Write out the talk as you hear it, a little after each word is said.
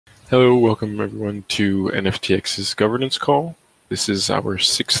Hello, welcome everyone to NFTX's governance call. This is our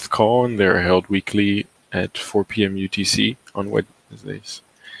 6th call, and they're held weekly at 4 p.m. UTC on Wednesdays.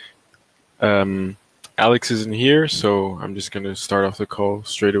 Alex isn't here, so I'm just going to start off the call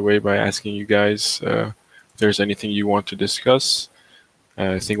straight away by asking you guys if there's anything you want to discuss.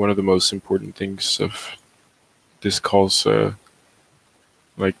 I think one of the most important things of this call's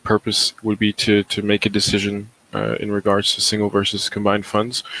purpose would be to make a decision in regards to single versus combined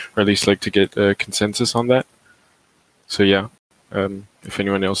funds, or at least like to get a consensus on that. So yeah, if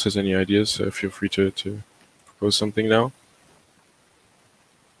anyone else has any ideas, feel free to propose something now.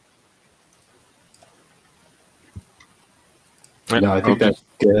 No, I think that's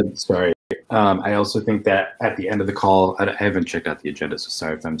good. Sorry. I also think that at the end of the call, I haven't checked out the agenda, so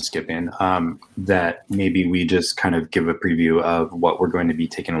sorry if I'm skipping, that maybe we just kind of give a preview of what we're going to be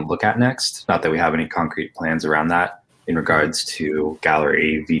taking a look at next. Not that we have any concrete plans around that in regards to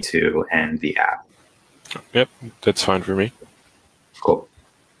Gallery, V2, and the app. Yep, that's fine for me. Cool.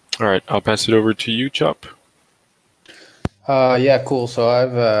 All right, I'll pass it over to you, Chop. Yeah, cool. So I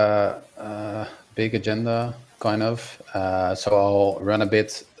have a big agenda, kind of. So I'll run a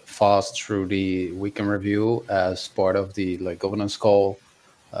bit fast through the weekend review as part of the governance call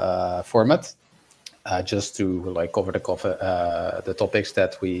format, just to cover the topics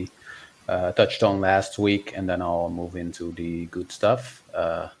that we touched on last week, and then I'll move into the good stuff.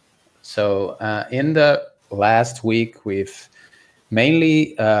 So in the last week, we've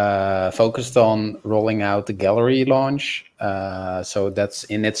mainly focused on rolling out the gallery launch. So that's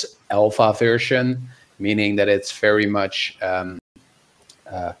in its alpha version, meaning that it's very much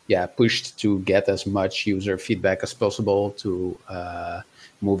pushed to get as much user feedback as possible to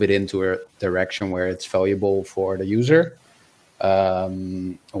move it into a direction where it's valuable for the user.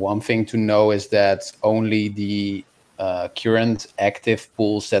 One thing to know is that only the current active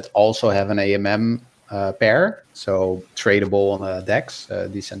pools that also have an AMM pair, so tradable on a DEX,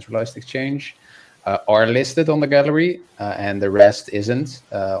 decentralized exchange, are listed on the gallery, and the rest isn't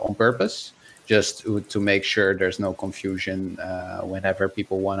on purpose, just to make sure there's no confusion whenever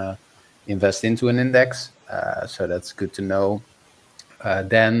people want to invest into an index. So that's good to know.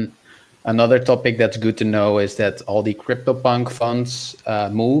 Then another topic that's good to know is that all the CryptoPunk funds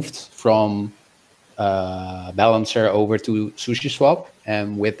moved from Balancer over to SushiSwap.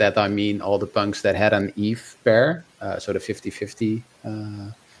 And with that, I mean all the punks that had an ETH pair, so the 50-50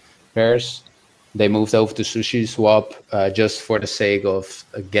 pairs. They moved over to SushiSwap just for the sake of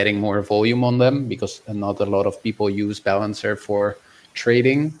getting more volume on them, because not a lot of people use Balancer for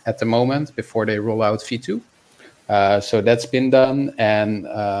trading at the moment before they roll out V2. So that's been done, and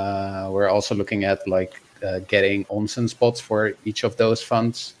we're also looking at getting onsen spots for each of those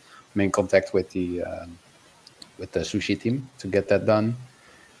funds. I'm in contact with the sushi team to get that done.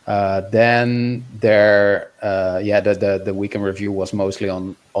 Then the weekend review was mostly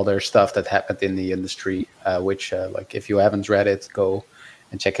on other stuff that happened in the industry, which if you haven't read it, go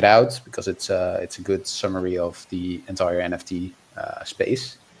and check it out, because it's a good summary of the entire NFT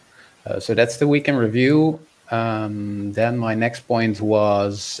space. So that's the weekend review. Then my next point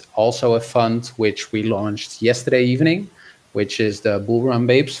was also a fund which we launched yesterday evening, which is the Bull Run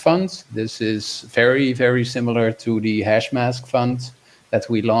Babes fund. This is very, very similar to the Hashmask fund that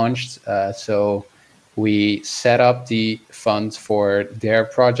we launched. So we set up the fund for their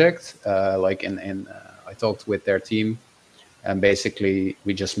project. I talked with their team, and basically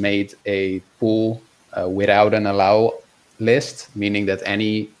we just made a pool without an allow list, meaning that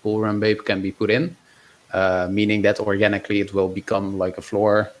any Bull Run Babe can be put in, meaning that organically it will become like a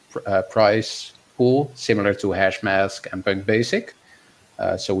floor price pool, similar to Hashmask and Punk Basic.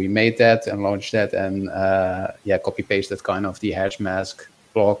 So we made that and launched that, and copy pasted kind of the Hashmask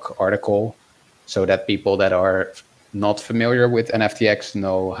blog article, so that people that are not familiar with NFTX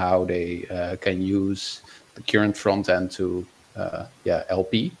know how they can use the current front end to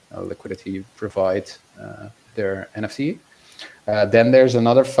LP, liquidity, provide their NFT. Then there's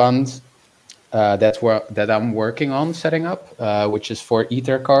another fund that I'm working on setting up, which is for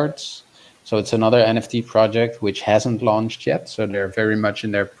Ether cards. So it's another NFT project which hasn't launched yet. So they're very much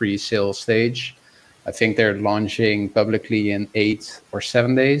in their pre-sale stage. I think they're launching publicly in 8 or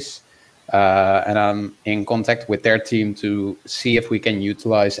 7 days. And I'm in contact with their team to see if we can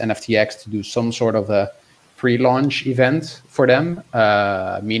utilize NFTX to do some sort of a pre-launch event for them,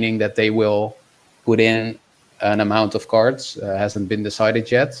 meaning that they will put in an amount of cards, hasn't been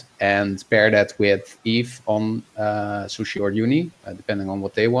decided yet, and pair that with ETH on Sushi or Uni, depending on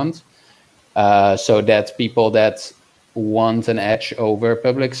what they want. So that people that want an edge over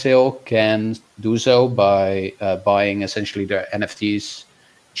public sale can do so by buying essentially their NFTs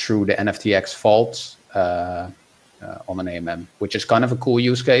through the NFTX vault on an AMM, which is kind of a cool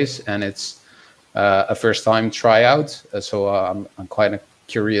use case, and it's a first-time tryout. So I'm quite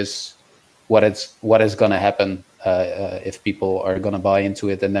curious what is going to happen if people are going to buy into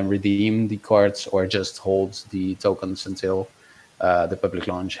it and then redeem the cards, or just hold the tokens until the public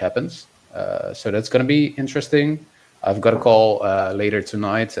launch happens. So that's going to be interesting. I've got a call later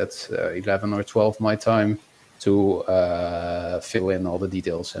tonight at 11 or 12 my time to fill in all the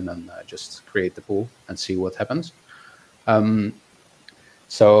details and then just create the pool and see what happens.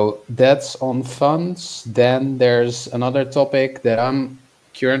 So that's on funds. Then there's another topic that I'm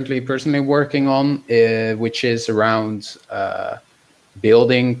currently personally working on, which is around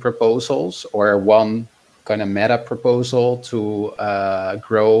building proposals, or one kind of meta proposal to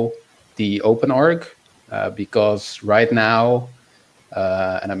grow the open org. Because right now,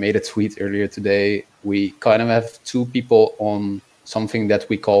 and I made a tweet earlier today, we kind of have two people on something that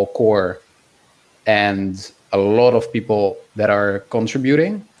we call core, and a lot of people that are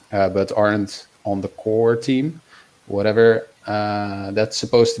contributing, but aren't on the core team, whatever that's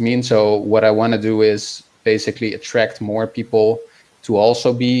supposed to mean. So what I want to do is basically attract more people to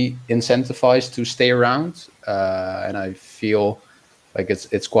also be incentivized to stay around. And I feel like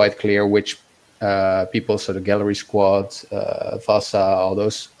it's quite clear which people, so the gallery squad, Vasa, all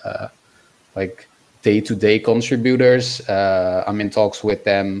those like day-to-day contributors. I'm in talks with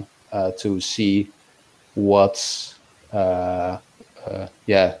them to see what's like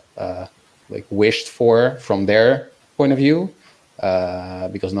wished for from their point of view,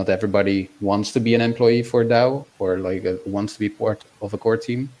 because not everybody wants to be an employee for DAO, or like wants to be part of a core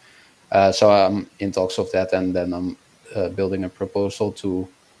team. So I'm in talks of that, and then I'm building a proposal to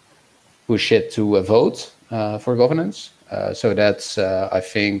push it to a vote for governance. So that's, I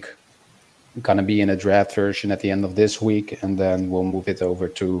think, gonna be in a draft version at the end of this week, and then we'll move it over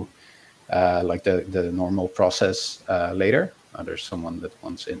to like the normal process later. There's someone that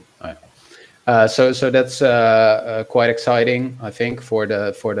wants in. So that's quite exciting, I think, for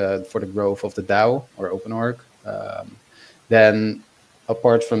the growth of the DAO or open org. Then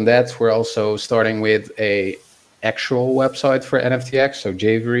apart from that, we're also starting with a actual website for NFTX. So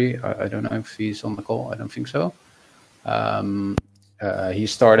Javery, I don't know if he's on the call. I don't think so. He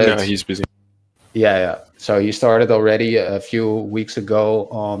started. No, he's busy. Yeah. So he started already a few weeks ago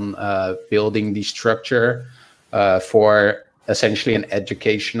on building the structure for essentially an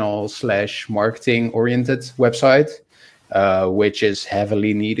educational / marketing oriented website, which is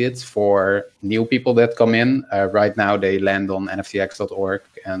heavily needed for new people that come in. Right now, they land on NFTX.org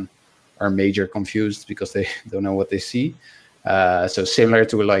and are major confused because they don't know what they see. So similar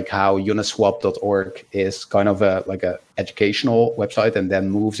to like how Uniswap.org is kind of a educational website and then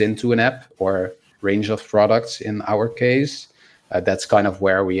moves into an app or range of products in our case. That's kind of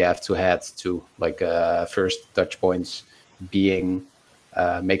where we have to head to, like first touch points being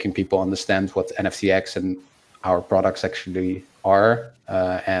making people understand what NFTX and our products actually are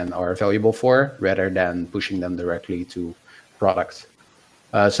and are valuable for, rather than pushing them directly to product.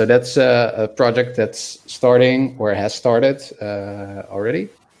 So that's a project that's starting or has started already.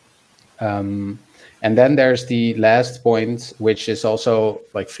 And then there's the last point, which is also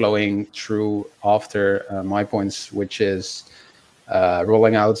like flowing through after my points, which is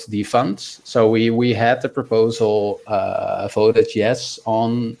rolling out the funds. So we had the proposal voted yes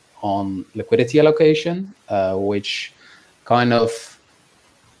on liquidity allocation, which kind of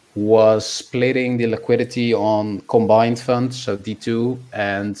was splitting the liquidity on combined funds, so D2,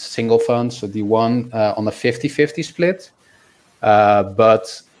 and single funds, so D1, on a 50-50 split.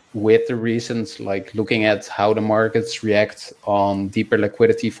 But with the reasons, like looking at how the markets react on deeper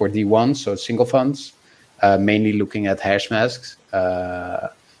liquidity for D1, so single funds, mainly looking at hash masks,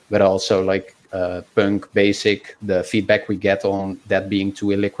 but also like Punk Basic, the feedback we get on that being too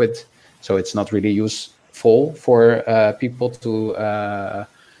illiquid. So it's not really useful for people to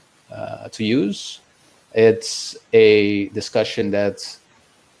use. It's a discussion that's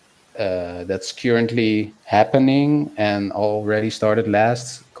currently happening and already started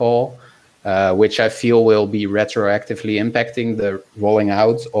last call, which I feel will be retroactively impacting the rolling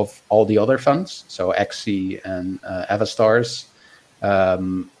out of all the other funds, so XC and Avastars.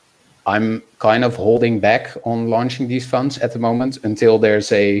 I'm kind of holding back on launching these funds at the moment until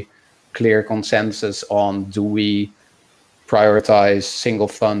there's a clear consensus on, do we prioritize single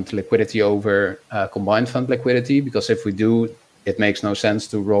fund liquidity over combined fund liquidity? Because if we do, it makes no sense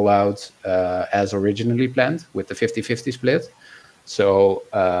to roll out as originally planned with the 50-50 split. So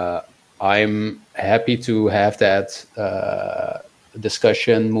I'm happy to have that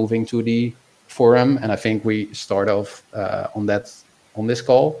discussion moving to the forum, and I think we start off on that on this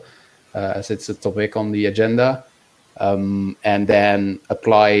call, as it's a topic on the agenda, and then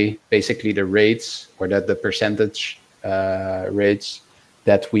apply basically the rates or the percentage rates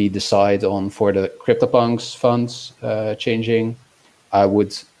that we decide on for the CryptoPunks funds changing. I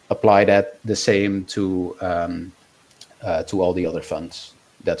would apply that the same to all the other funds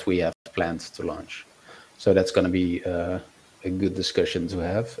that we have planned to launch. So that's going to be a good discussion to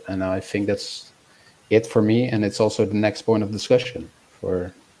have, and I think that's it for me. And it's also the next point of discussion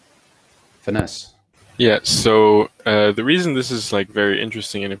for Finesse. Yeah. So the reason this is like very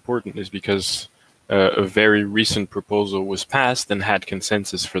interesting and important is because a very recent proposal was passed and had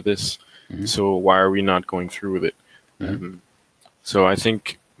consensus for this. Mm-hmm. So why are we not going through with it? Mm-hmm. So I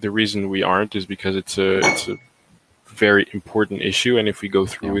think the reason we aren't is because it's a very important issue, and if we go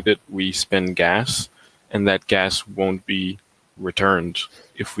through with it, we spend gas, and that gas won't be returned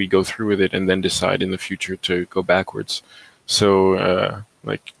if we go through with it and then decide in the future to go backwards. So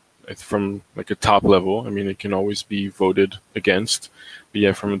like from like a top level, I mean, it can always be voted against, but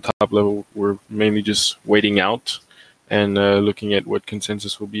yeah, from a top level, we're mainly just waiting out and looking at what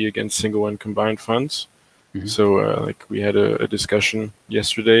consensus will be against single and combined funds. Mm-hmm. So like we had a discussion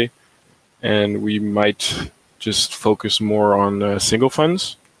yesterday, and we might just focus more on single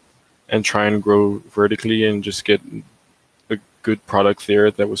funds and try and grow vertically and just get a good product there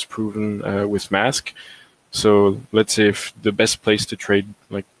that was proven with Mask. So let's say if the best place to trade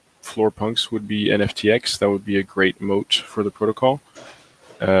like floor punks would be NFTX, that would be a great moat for the protocol.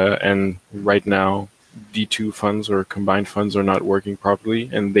 And right now, D2 funds or combined funds are not working properly,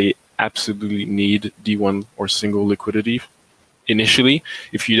 and they absolutely need D1 or single liquidity initially.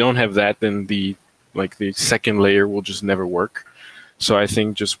 If you don't have that, then the second layer will just never work. So I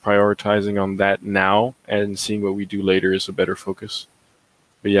think just prioritizing on that now and seeing what we do later is a better focus.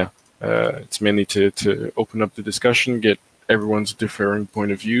 But yeah, it's mainly to open up the discussion, get everyone's differing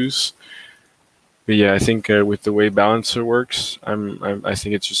point of views. But yeah, I think with the way Balancer works, I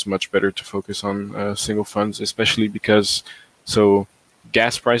think it's just much better to focus on single funds, especially because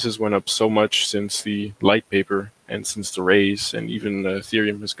gas prices went up so much since the light paper and since the raise, and even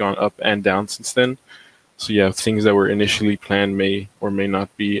Ethereum has gone up and down since then. So yeah, things that were initially planned may or may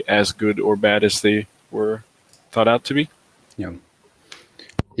not be as good or bad as they were thought out to be. Yeah.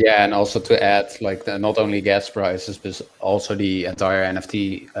 Yeah, and also to add, like not only gas prices, but also the entire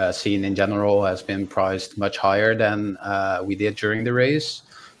NFT scene in general has been priced much higher than we did during the raise.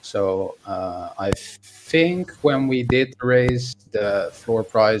 So I think when we did the raise, the floor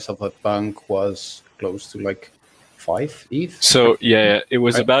price of a punk was close to like 5 ETH. So yeah, it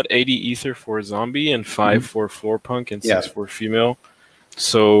was about 80 Ether for zombie and 5 for floor punk and 6 for female.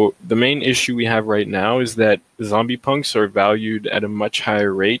 So the main issue we have right now is that zombie punks are valued at a much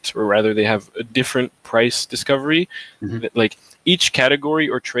higher rate, or rather they have a different price discovery. Mm-hmm. Like each category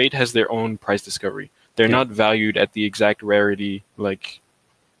or trade has their own price discovery. They're not valued at the exact rarity like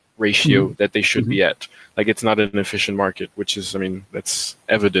ratio that they should be at. Like it's not an efficient market, which is, I mean, that's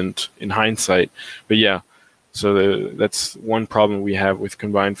evident in hindsight. But yeah, so that's one problem we have with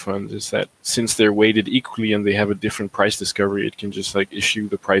combined funds, is that since they're weighted equally and they have a different price discovery, it can just like issue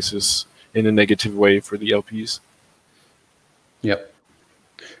the prices in a negative way for the LPs. Yep.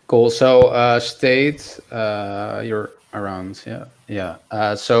 Cool. So State, you're around.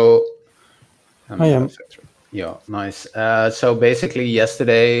 Yeah. So I am. Yeah, nice. So basically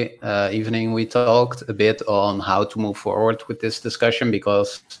yesterday evening, we talked a bit on how to move forward with this discussion,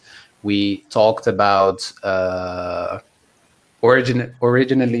 because we talked about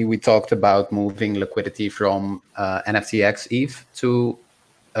originally we talked about moving liquidity from NFTX ETH to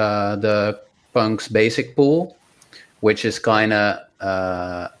the Punk's basic pool, which is kind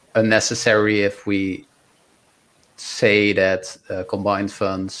of unnecessary if we say that combined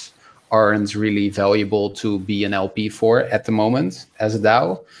funds aren't really valuable to be an LP for at the moment as a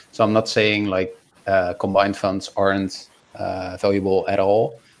DAO. So I'm not saying like combined funds aren't valuable at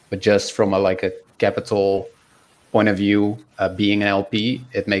all, but just from a capital point of view, being an LP,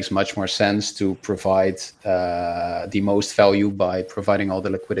 it makes much more sense to provide the most value by providing all the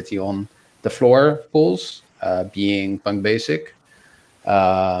liquidity on the floor pools, being Punk Basic.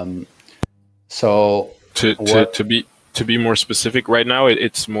 So to be more specific, right now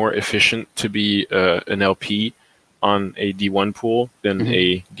it's more efficient to be an LP on a D1 pool than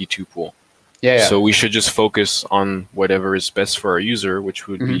a D2 pool. Yeah. So we should just focus on whatever is best for our user, which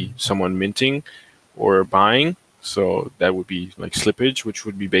would be someone minting or buying. So that would be like slippage, which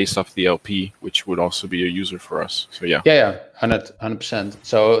would be based off the LP, which would also be a user for us. So yeah. Yeah, 100%.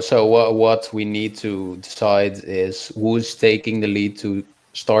 So what we need to decide is who's taking the lead to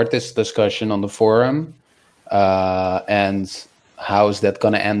start this discussion on the forum, and how's that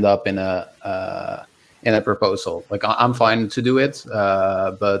going to end up in a proposal? Like I'm fine to do it,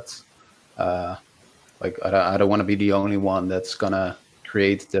 but like I don't want to be the only one that's going to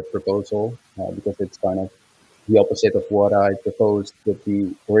create the proposal because it's kind of the opposite of what I proposed with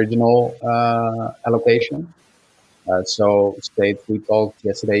the original allocation. So, State, we talked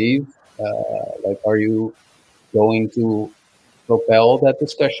yesterday Eve. Like, are you going to propel that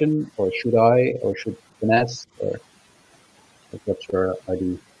discussion, or should I, or should Finesse, or like, what's your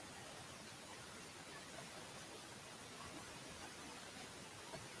idea?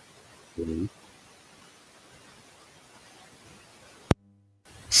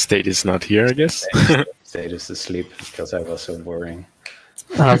 State is not here, I guess. State is asleep because I was so boring.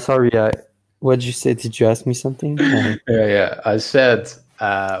 Sorry, what did you say? Did you ask me something? Yeah. I said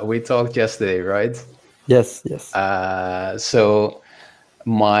we talked yesterday, right? Yes. So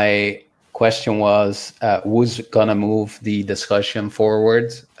my question was, who's gonna move the discussion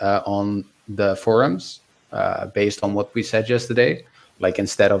forward on the forums based on what we said yesterday? Like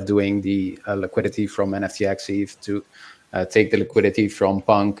instead of doing the liquidity from NFTX ETH to take the liquidity from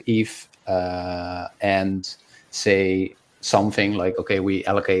Punk ETH and say something like, okay, we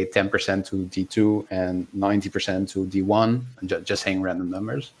allocate 10% to D2 and 90% to D1, just saying random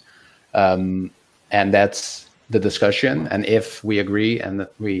numbers. And that's the discussion. And if we agree and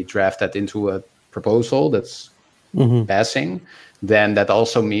we draft that into a proposal that's passing, then that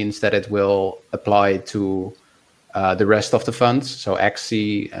also means that it will apply to the rest of the funds. So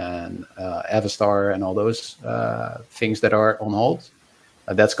XC and Avastar and all those things that are on hold.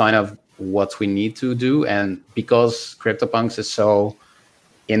 That's kind of what we need to do. And because CryptoPunks is so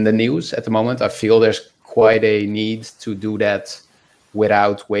in the news at the moment, I feel there's quite a need to do that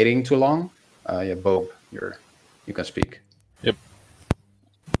without waiting too long. Yeah, Bob, you can speak. Yep.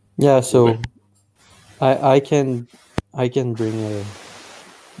 Yeah, so I can bring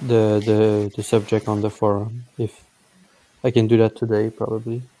the subject on the forum if I can do that today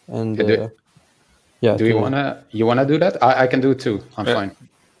probably. And yeah. Do you wanna do that? I can do it too. I'm fine.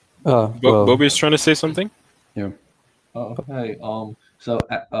 Bobby is trying to say something. Yeah. Okay. So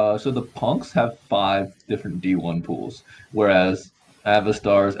the punks have 5 different D1 pools, whereas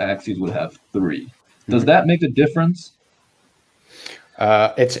Avastars, Axies would have 3. Does that make a difference?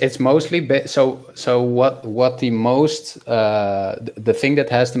 It's mostly so what the most the thing that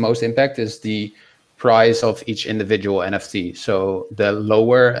has the most impact is the price of each individual NFT. So the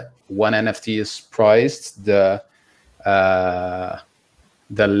lower one NFT is priced, the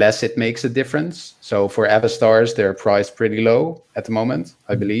less it makes a difference. So for Avastars, they're priced pretty low at the moment,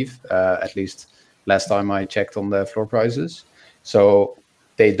 I believe, at least last time I checked on the floor prices. So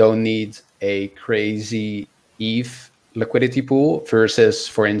they don't need a crazy ETH liquidity pool versus,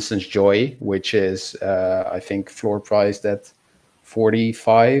 for instance, Joy, which is, I think, floor priced at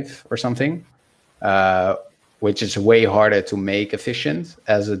 45 or something, which is way harder to make efficient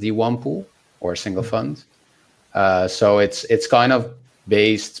as a D1 pool or a single fund. So it's kind of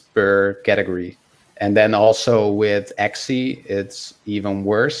based per category. And then also with XC, it's even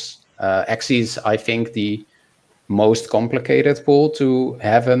worse. XC is, I think, the most complicated pool to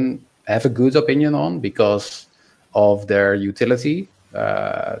have a good opinion on because of their utility.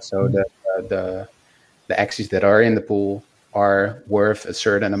 So the XCs that are in the pool are worth a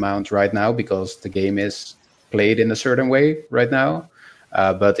certain amount right now because the game is played in a certain way right now.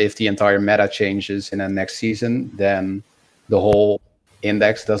 But if the entire meta changes in the next season, then the whole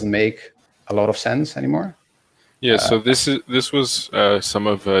index doesn't make a lot of sense anymore. Yeah, so this was some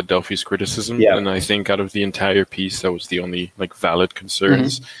of Delphi's criticism, and I think out of the entire piece, that was the only valid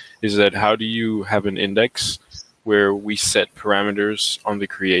concerns. Is that how do you have an index where we set parameters on the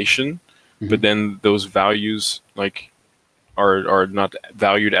creation, but then those values are not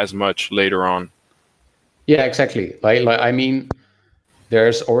valued as much later on? Yeah, exactly. Like I mean,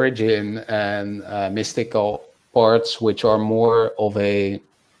 there's origin and mystical parts which are more of a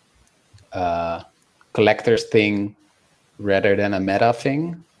collector's thing rather than a meta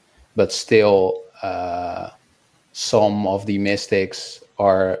thing, but still some of the mystics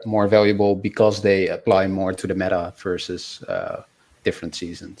are more valuable because they apply more to the meta versus different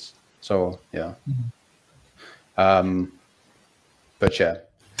seasons. So yeah. But yeah.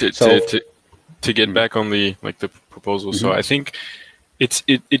 To get back on the the proposal, so I think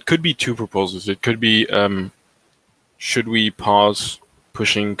it could be 2 proposals. It could be should we pause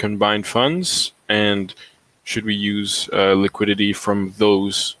pushing combined funds, and should we use liquidity from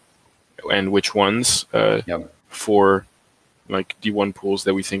those, and which ones for D1 pools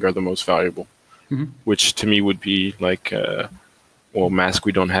that we think are the most valuable, which to me would be well, Mask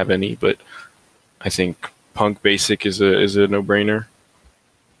we don't have any, but I think Punk Basic is a no-brainer,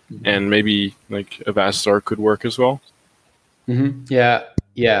 and maybe like a Vastar could work as well. Yeah.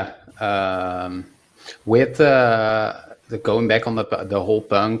 With the going back on the whole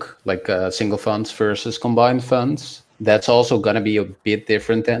Punk, like single funds versus combined funds, that's also going to be a bit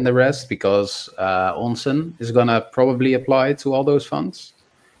different than the rest, because Onsen is going to probably apply to all those funds.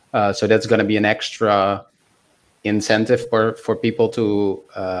 So that's going to be an extra incentive for people to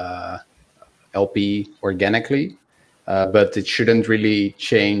LP organically, but it shouldn't really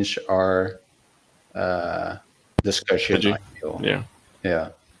change our discussion. I feel. Yeah.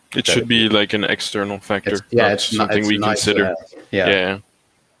 It should be like an external factor. It's something we nice consider. Yeah.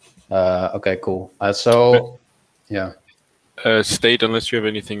 Okay, cool. So, yeah. State, unless you have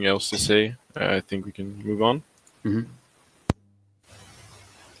anything else to say, I think we can move on.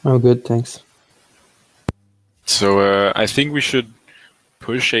 Oh, good, thanks. So I think we should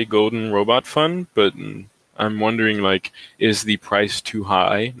push a golden robot fund, but I'm wondering, like, is the price too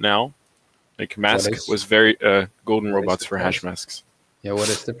high now? Like, Mask was very golden robots for hash masks. Yeah, what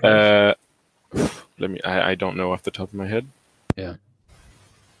is the price? I don't know off the top of my head. Yeah.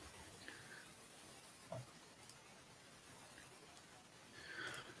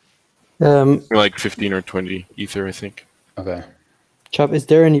 Like 15 or 20 Ether, I think. Okay. Chop, is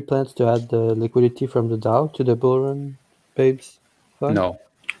there any plans to add the liquidity from the DAO to the bullrun babes fund?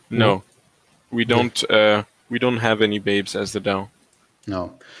 No. We don't have any babes as the DAO.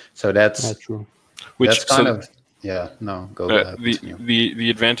 No. So that's true. That's kind of go ahead. The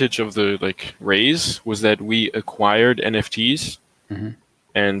advantage of the raise was that we acquired NFTs,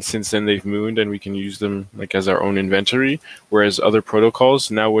 and since then they've mooned and we can use them as our own inventory, whereas other protocols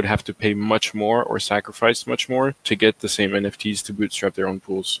now would have to pay much more or sacrifice much more to get the same NFTs to bootstrap their own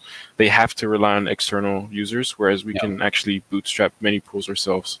pools. They have to rely on external users, whereas we can actually bootstrap many pools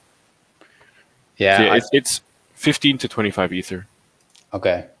ourselves. Yeah, so it's 15 to 25 Ether.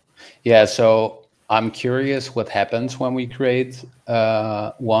 Okay. Yeah, so I'm curious what happens when we create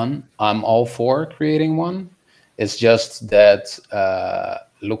one. I'm all for creating one. It's just that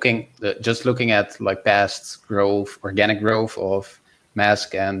looking at past growth, organic growth of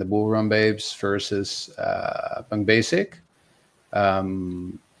Mask and the Bullrun Babes versus Punk Basic.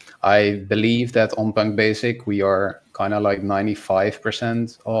 I believe that on Punk Basic we are kind of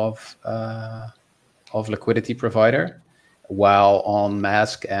 95% of liquidity provider, while on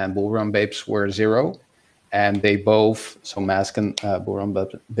Mask and Bullrun Babes were 0. And they both, so Mask and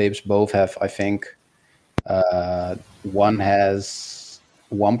Bullrun Babes both have, I think, one has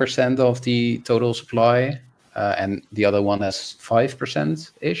 1% of the total supply, and the other one has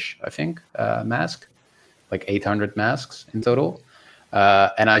 5%-ish, I think, Mask, 800 masks in total.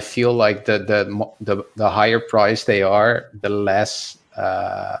 And I feel like the higher price they are, the less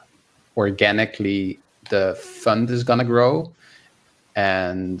organically the fund is going to grow.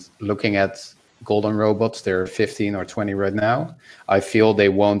 And looking at golden robots, they're 15 or 20 right now. I feel they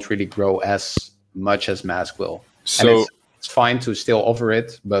won't really grow as much as Mask will. So and it's fine to still offer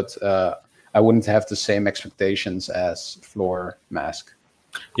it, but I wouldn't have the same expectations as Floor Mask.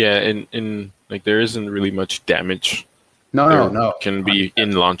 Yeah, and there isn't really much damage. No. Can be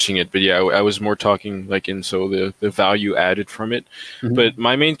in launching it, but yeah, I was more talking the value added from it. But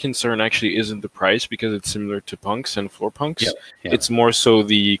my main concern actually isn't the price, because it's similar to Punks and Floor Punks. Yeah. It's more so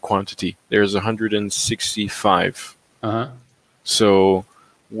the quantity. There's 165. So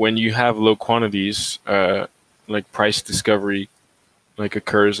when you have low quantities, price discovery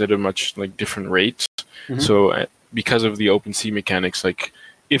occurs at a much different rate. So because of the OpenSea mechanics,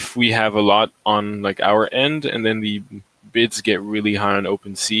 if we have a lot on our end and then the bids get really high on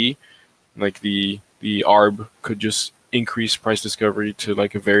OpenSea, the ARB could just increase price discovery to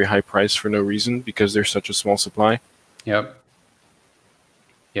a very high price for no reason, because there's such a small supply. Yep.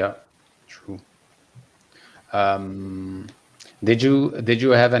 Yeah, true. Did you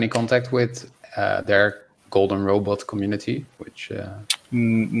have any contact with their golden robot community? Which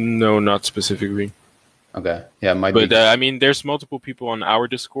no, not specifically. Okay. Yeah, I mean, there's multiple people on our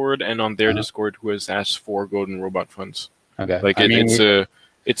Discord and on their Discord who has asked for golden robot funds. Okay.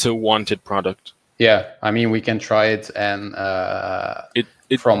 It's a wanted product. Yeah, I mean, we can try it, and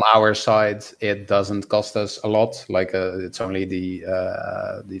from our side, it doesn't cost us a lot. It's only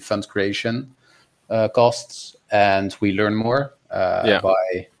the fund creation costs, and we learn more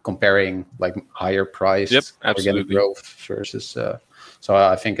by comparing higher price organic growth versus. So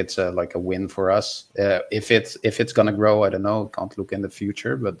I think it's a win for us. If it's gonna grow, I don't know. Can't look in the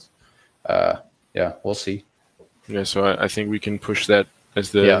future, but yeah, we'll see. Yeah, so I think we can push that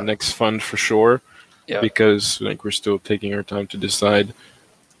as the next fund for sure. Yeah. Because we're still taking our time to decide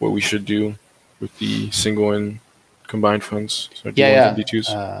what we should do. with the single and combined funds. So D1s Yeah, and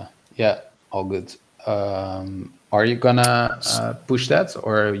D2s. yeah, all good. Are you gonna push that,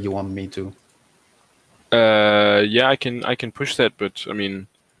 or you want me to? Yeah, I can push that, but I mean,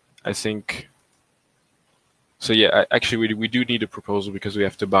 I think. So yeah, actually, we do need a proposal because we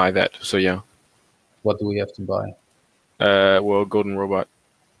have to buy that. So yeah. What do we have to buy? Well, Golden Robot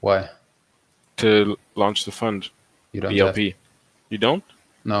Why? to launch the fund, You don't BLP. have? You don't?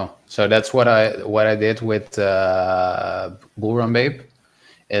 No. So that's what I did with Bullrun Babe.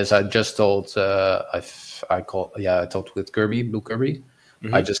 Is I just told I talked with Kirby, Blue Kirby.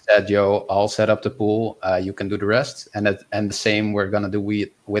 Mm-hmm. I just said, yo, I'll set up the pool. You can do the rest, and the same we're gonna do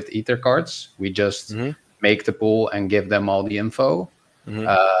with Ether cards. We just Mm-hmm. make the pool and give them all the info,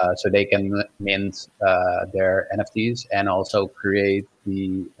 Mm-hmm. so they can mint their NFTs and also create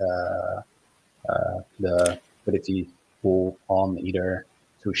the liquidity pool on either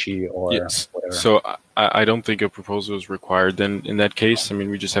Sushi or Yes. whatever. So I don't think a proposal is required then in that case. I mean,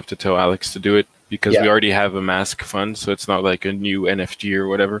 we just have to tell Alex to do it because we already have a mask fund, so it's not like a new NFT or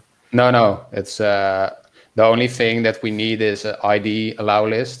whatever. No. It's the only thing that we need is an ID allow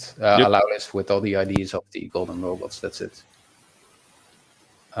list, allow list with all the IDs of the golden robots. That's it.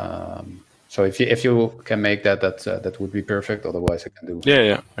 So if you can make that would be perfect. Otherwise, I can do.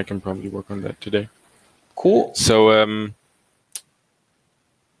 Yeah, I can probably work on that today. Cool. So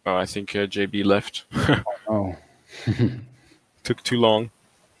I think JB left. Oh. Took too long.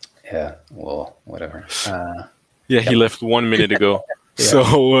 Yeah. Well, whatever. He left 1 minute ago. Yeah. So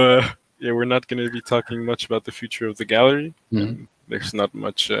we're not going to be talking much about the future of the gallery. Mhm. There's not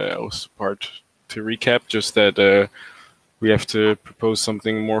much else part to recap. Just that we have to propose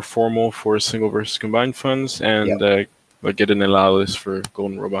something more formal for single versus combined funds and get an allow list for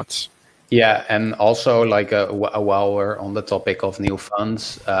golden robots. Yeah, and also like while we're on the topic of new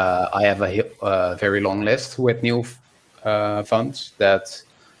funds, I have a very long list with new funds that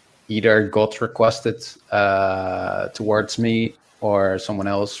either got requested towards me or someone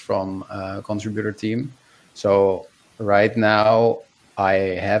else from contributor team. So right now I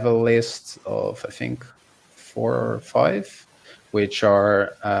have a list of, I think, 4 or 5, which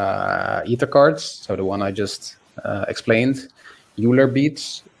are Ether cards. So the one I just explained, Euler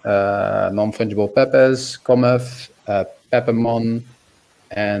beats, non-fungible Pepes, Cometh, Pepemon,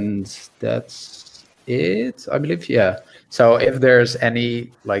 and that's it, I believe. Yeah. So if there's any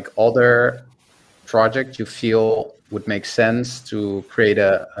like other project you feel would make sense to create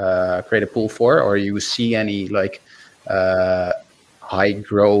a pool for, or you see any like high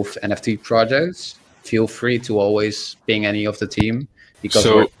growth NFT projects, feel free to always ping any of the team, because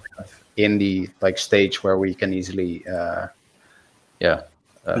we're in the like stage where we can easily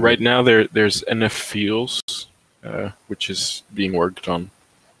right now there's NF Feels, which is being worked on.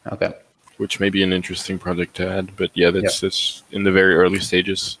 Okay. Which may be an interesting project to add, but that's in the very early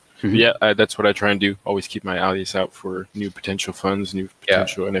stages. Mm-hmm. Yeah, that's what I try and do. Always keep my eyes out for new potential funds, new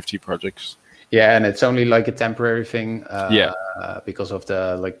potential NFT projects. Yeah, and it's only like a temporary thing. Because of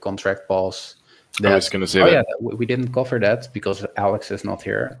the like contract pause. I was going to say that. Yeah, we didn't cover that because Alex is not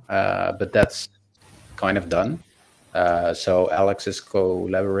here, but that's kind of done. So Alex is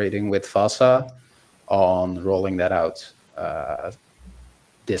collaborating with Vasa on rolling that out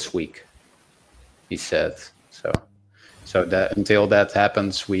this week, he said. So that until that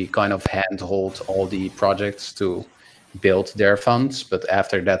happens, we kind of handhold all the projects to build their funds. But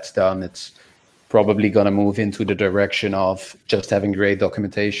after that's done, it's probably going to move into the direction of just having great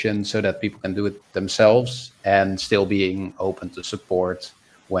documentation so that people can do it themselves and still being open to support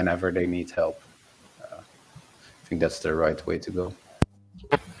whenever they need help. I think that's the right way to go.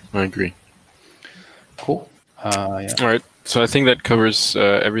 I agree. Cool. All right. So I think that covers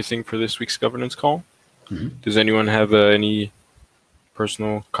everything for this week's governance call. Mm-hmm. Does anyone have any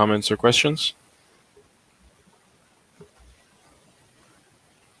personal comments or questions?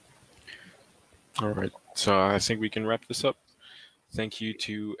 All right. So I think we can wrap this up. Thank you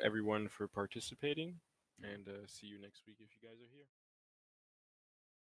to everyone for participating, and see you next week if you guys are here.